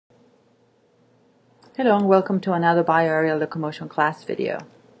Hello and welcome to another bioaerial locomotion class video.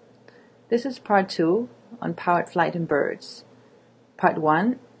 This is part 2 on powered flight in birds. Part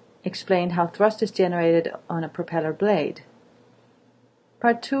 1 explained how thrust is generated on a propeller blade.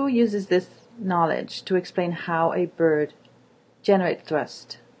 Part 2 uses this knowledge to explain how a bird generates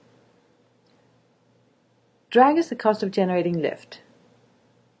thrust. Drag is the cost of generating lift.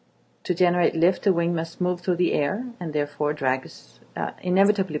 To generate lift, the wing must move through the air, and therefore drag is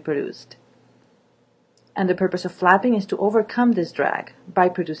inevitably produced. And the purpose of flapping is to overcome this drag by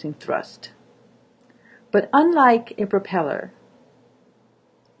producing thrust. But unlike a propeller,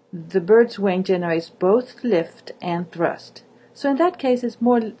 the bird's wing generates both lift and thrust. So in that case, it's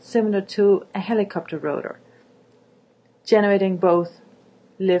more similar to a helicopter rotor, generating both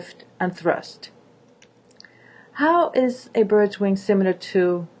lift and thrust. How is a bird's wing similar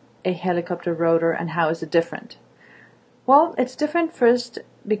to a helicopter rotor, and how is it different? Well, it's different first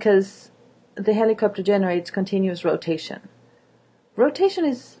because the helicopter generates continuous rotation. Rotation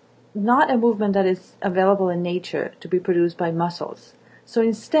is not a movement that is available in nature to be produced by muscles. So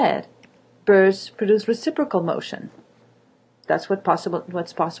instead, birds produce reciprocal motion. That's what's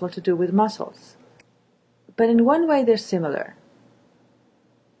possible to do with muscles. But in one way they're similar.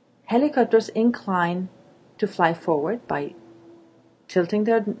 Helicopters incline to fly forward by tilting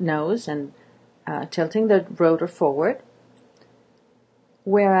their nose and tilting the rotor forward,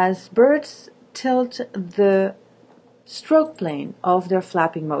 whereas birds tilt the stroke plane of their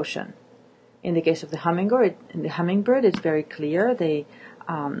flapping motion. In the case of the hummingbird, it's very clear. They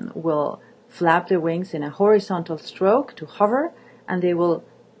will flap their wings in a horizontal stroke to hover, and they will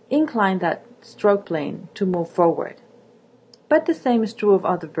incline that stroke plane to move forward. But the same is true of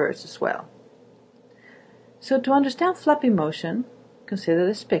other birds as well. So to understand flapping motion, consider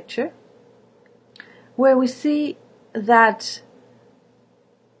this picture, where we see that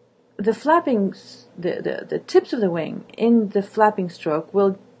the flappings, the tips of the wing in the flapping stroke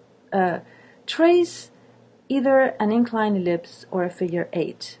will trace either an inclined ellipse or a figure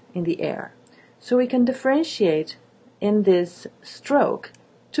 8 in the air. So we can differentiate in this stroke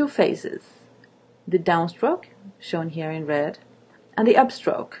two phases: the downstroke, shown here in red, and the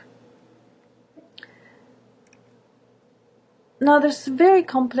upstroke. Now there's very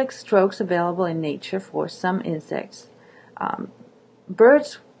complex strokes available in nature for some insects.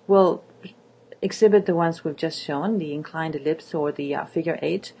 Birds will exhibit the ones we've just shown, the inclined ellipse or the figure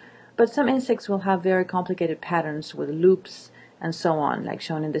 8, but some insects will have very complicated patterns with loops and so on, like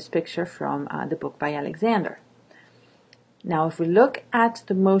shown in this picture from the book by Alexander. Now if we look at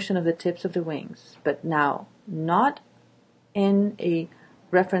the motion of the tips of the wings, but now not in a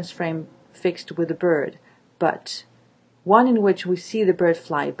reference frame fixed with the bird, but one in which we see the bird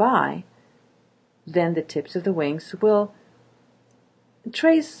fly by, then the tips of the wings will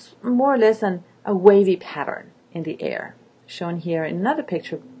trace more or less a wavy pattern in the air, shown here in another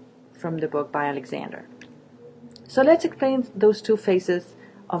picture from the book by Alexander. So let's explain those two phases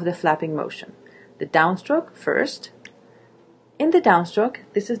of the flapping motion. The downstroke first. In the downstroke,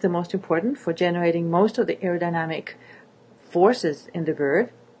 this is the most important for generating most of the aerodynamic forces in the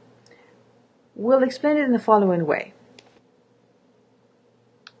bird. We'll explain it in the following way.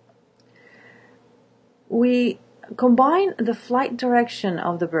 We combine the flight direction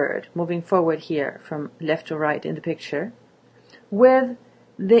of the bird, moving forward here from left to right in the picture, with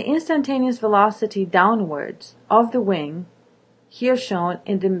the instantaneous velocity downwards of the wing, here shown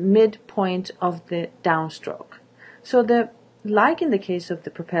in the midpoint of the downstroke. So like in the case of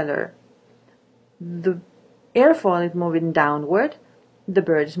the propeller, the airfoil is moving downward, the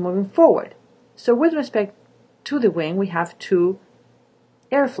bird is moving forward. So with respect to the wing, we have two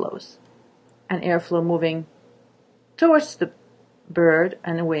airflows. An airflow moving towards the bird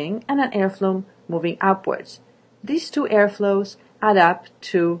and the wing, and an airflow moving upwards. These two airflows add up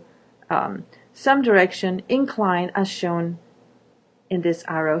to some direction inclined as shown in this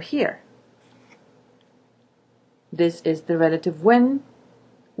arrow here. This is the relative wind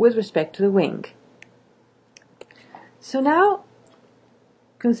with respect to the wing. So now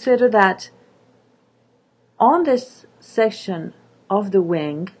consider that on this section of the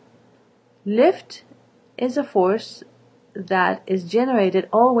wing, lift is a force that is generated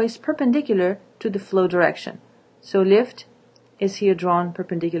always perpendicular to the flow direction. So lift is here drawn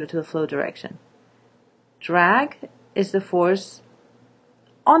perpendicular to the flow direction. Drag is the force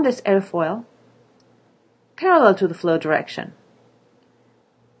on this airfoil parallel to the flow direction.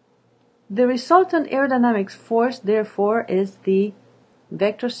 The resultant aerodynamic force, therefore, is the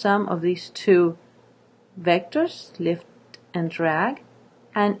vector sum of these two vectors, lift and drag,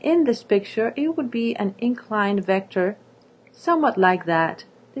 and in this picture it would be an inclined vector somewhat like that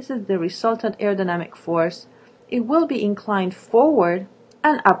this is the resultant aerodynamic force, it will be inclined forward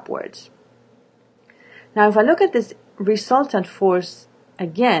and upwards. Now if I look at this resultant force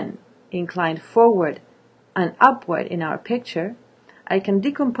again, inclined forward and upward in our picture, I can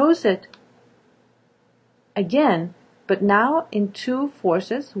decompose it again, but now in two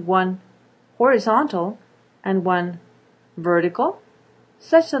forces, one horizontal and one vertical,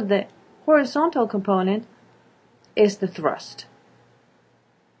 such that the horizontal component is the thrust.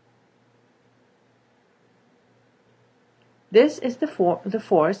 This is the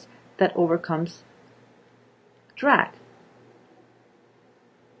force that overcomes drag.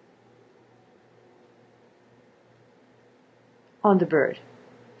 On the bird.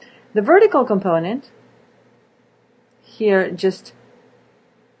 The vertical component, here just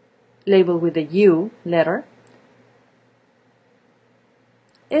labeled with the U letter,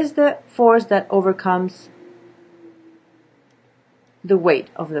 is the force that overcomes the weight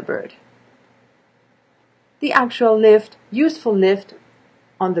of the bird. The actual lift, useful lift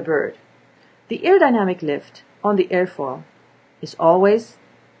on the bird. The aerodynamic lift on the airfoil is always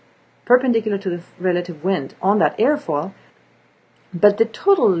perpendicular to the relative wind on that airfoil, but the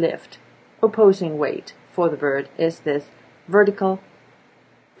total lift opposing weight for the bird is this vertical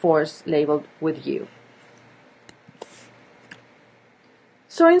force labeled with U.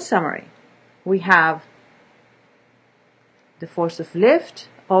 So in summary, we have the force of lift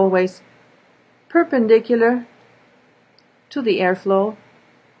always perpendicular to the airflow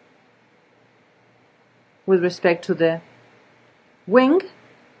with respect to the wing,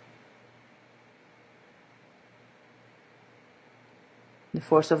 the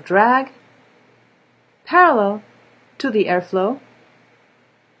force of drag parallel to the airflow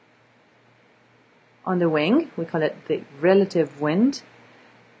on the wing. We call it the relative wind.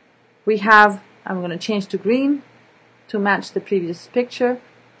 We have, I'm going to change to green to match the previous picture,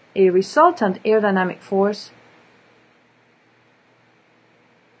 a resultant aerodynamic force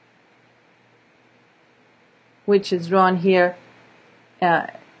which is drawn here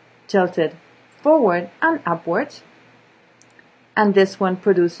tilted forward and upwards, and this one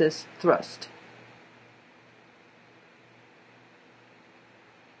produces thrust.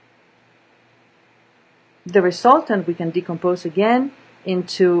 The resultant we can decompose again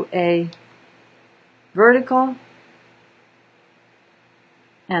into a vertical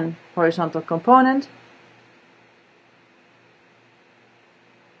and horizontal component.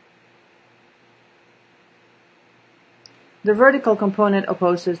 The vertical component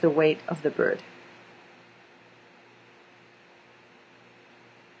opposes the weight of the bird,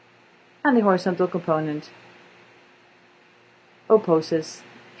 and the horizontal component opposes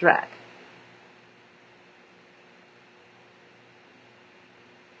drag.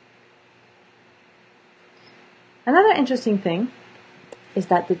 Another interesting thing is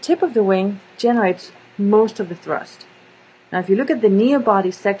that the tip of the wing generates most of the thrust. Now if you look at the near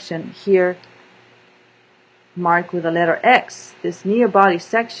body section here marked with the letter X, this near body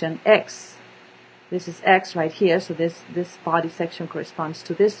section X, this is X right here, so this body section corresponds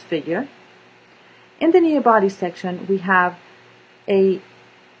to this figure. In the near body section we have a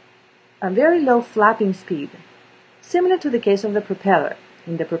very low flapping speed, similar to the case of the propeller.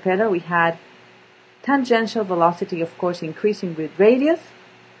 In the propeller we had tangential velocity, of course, increasing with radius,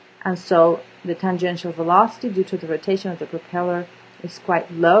 and so the tangential velocity due to the rotation of the propeller is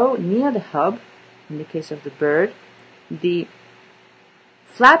quite low near the hub. In the case of the bird, the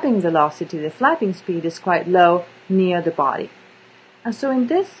flapping velocity, the flapping speed, is quite low near the body. And so in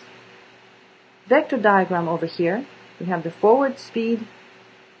this vector diagram over here, we have the forward speed,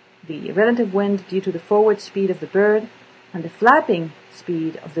 the relative wind due to the forward speed of the bird, and the flapping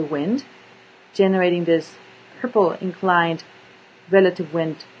speed of the wind, generating this purple inclined relative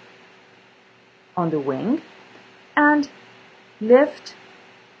wind on the wing, and lift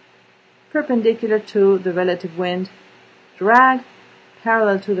perpendicular to the relative wind, drag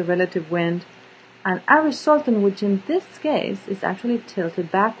parallel to the relative wind, and a resultant which in this case is actually tilted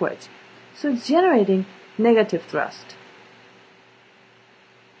backwards. So it's generating negative thrust.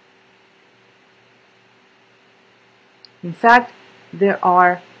 In fact, there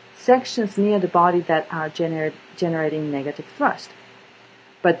are sections near the body that are generating negative thrust.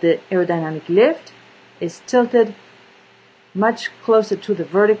 But the aerodynamic lift is tilted much closer to the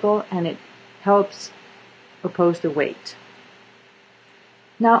vertical, and it helps oppose the weight.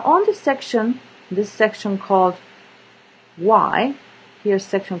 Now on this section called Y, here's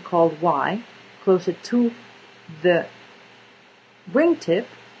section called Y, closer to the wingtip,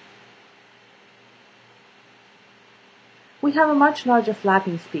 we have a much larger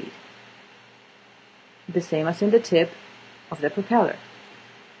flapping speed, the same as in the tip of the propeller.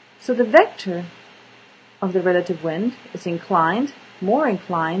 So the vector of the relative wind is inclined, more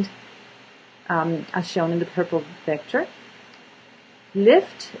inclined, as shown in the purple vector.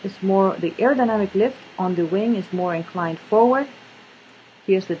 Lift is more, the aerodynamic lift on the wing is more inclined forward.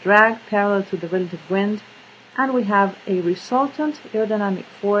 Here's the drag parallel to the relative wind, and we have a resultant aerodynamic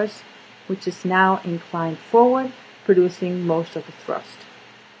force which is now inclined forward, producing most of the thrust.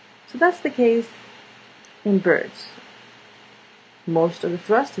 So that's the case in birds. Most of the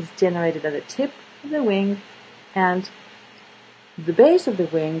thrust is generated at the tip of the wing, and the base of the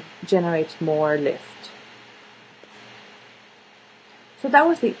wing generates more lift. So that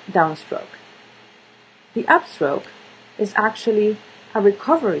was the downstroke. The upstroke is actually a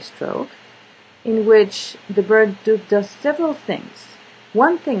recovery stroke in which the bird does several things.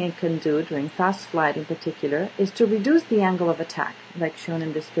 One thing it can do during fast flight in particular is to reduce the angle of attack, like shown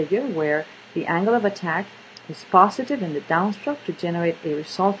in this figure, where the angle of attack is positive in the downstroke to generate a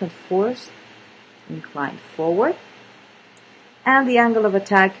resultant force inclined forward, and the angle of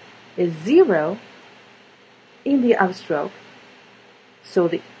attack is 0 in the upstroke. So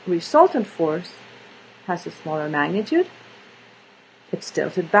the resultant force has a smaller magnitude. It's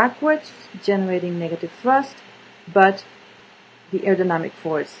tilted backwards, generating negative thrust, but the aerodynamic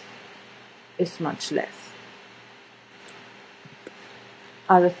force is much less.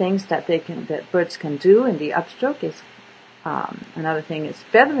 Other things that birds can do in the upstroke is another thing is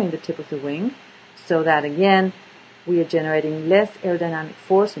feathering the tip of the wing, so that again we are generating less aerodynamic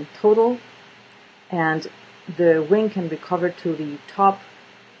force in total, and the wing can recover to the top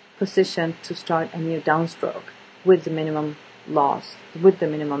position to start a new downstroke with the minimum loss, with the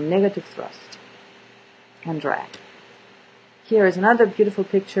minimum negative thrust and drag. Here is another beautiful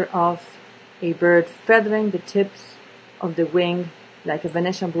picture of a bird feathering the tips of the wing like a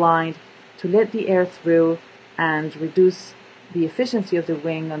Venetian blind to let the air through and reduce the efficiency of the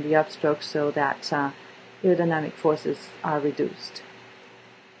wing on the upstroke so that aerodynamic forces are reduced.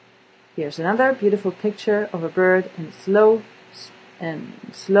 Here's another beautiful picture of a bird in slow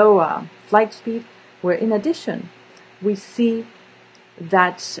flight speed, where in addition we see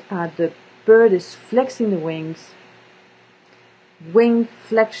that the bird is flexing the wings. Wing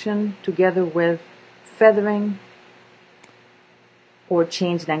flexion together with feathering or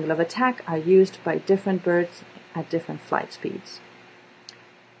changed angle of attack are used by different birds at different flight speeds.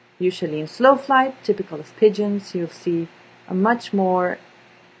 Usually in slow flight, typical of pigeons, you'll see a much more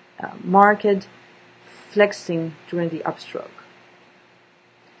marked flexing during the upstroke.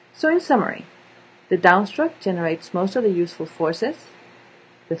 So in summary, the downstroke generates most of the useful forces,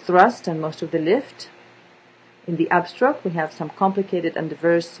 the thrust and most of the lift. In the upstroke, we have some complicated and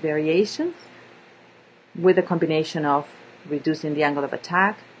diverse variations with a combination of reducing the angle of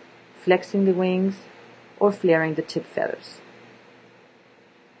attack, flexing the wings, or flaring the tip feathers.